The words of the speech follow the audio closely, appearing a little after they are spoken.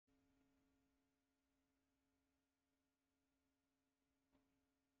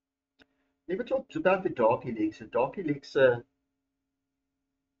never talked about the dark elixir. Dark elixir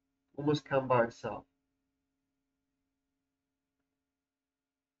almost come by itself.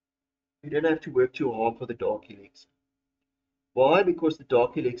 You don't have to work too hard for the dark elixir. Why? Because the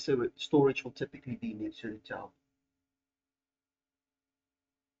dark elixir storage will typically be next to the town.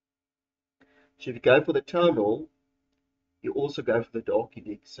 So if you go for the town hall, you also go for the dark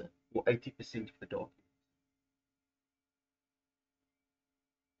elixir, or 80% of the dark elixir.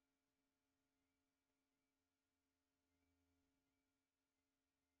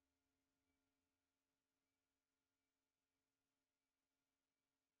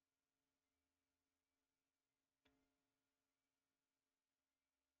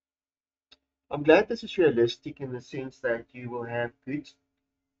 I'm glad this is realistic in the sense that you will have a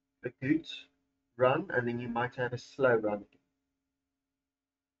good run, and then you might have a slow run.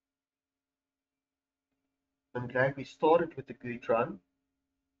 I'm glad we started with a good run.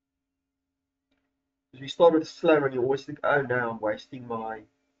 Because we start with a slow run, you always think, oh no, I'm wasting my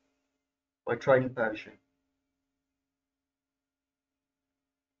training potion.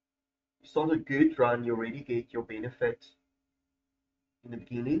 You start a good run, you already get your benefit in the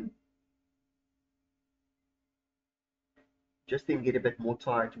beginning. Just then get a bit more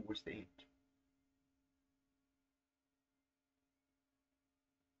tired towards the end.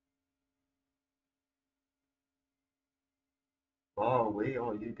 Oh, where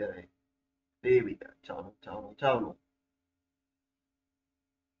are you going? There we go. Tunnel, tunnel, tunnel.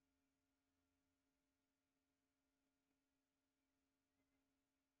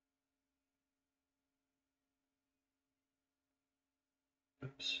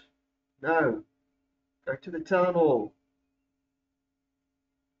 Oops. No. Go to the tunnel.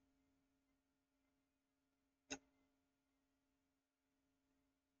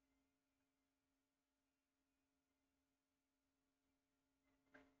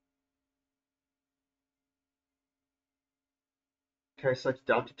 Okay, so it's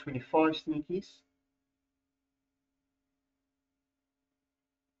down to 25 sneakies.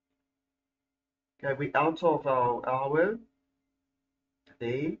 Okay, we're out of our hour.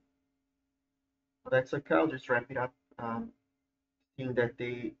 There. Well, that's okay. I'll just wrap it up. Seeing that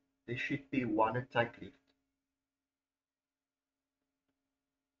there should be one attack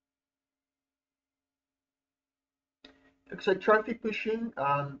left. So trophy pushing,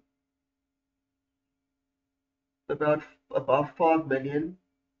 about above 5 million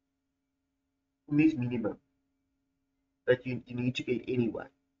is minimum that you need to get anyway.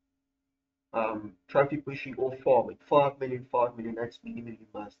 Trophy pushing or farming, 5 million, 5 million, that's minimum you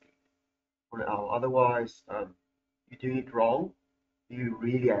must get for an hour. Otherwise, you're doing it wrong. You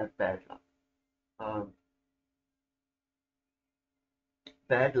really have bad luck.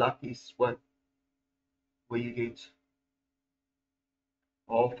 Bad luck is where you get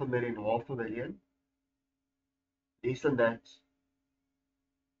half a million. Less than that,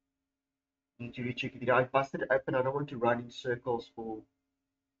 you need to recheck it. I busted it open. I don't want to run in circles for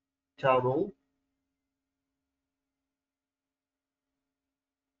town hall.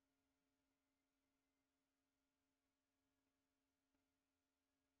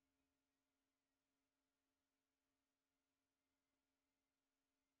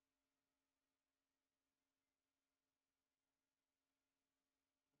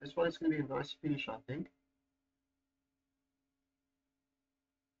 This one is going to be a nice finish, I think.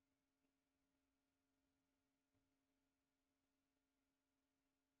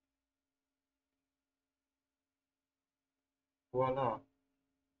 Voila.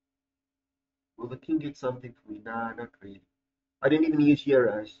 Will the king get something for me? Nah, not really. I didn't even use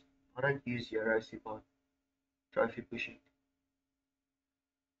heroes. I don't use heroes if I trophy pushing.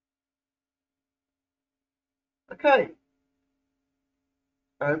 Okay.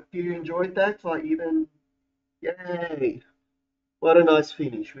 I hope you enjoyed that. Yay. What a nice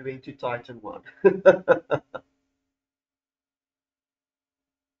finish. We went to Titan 1.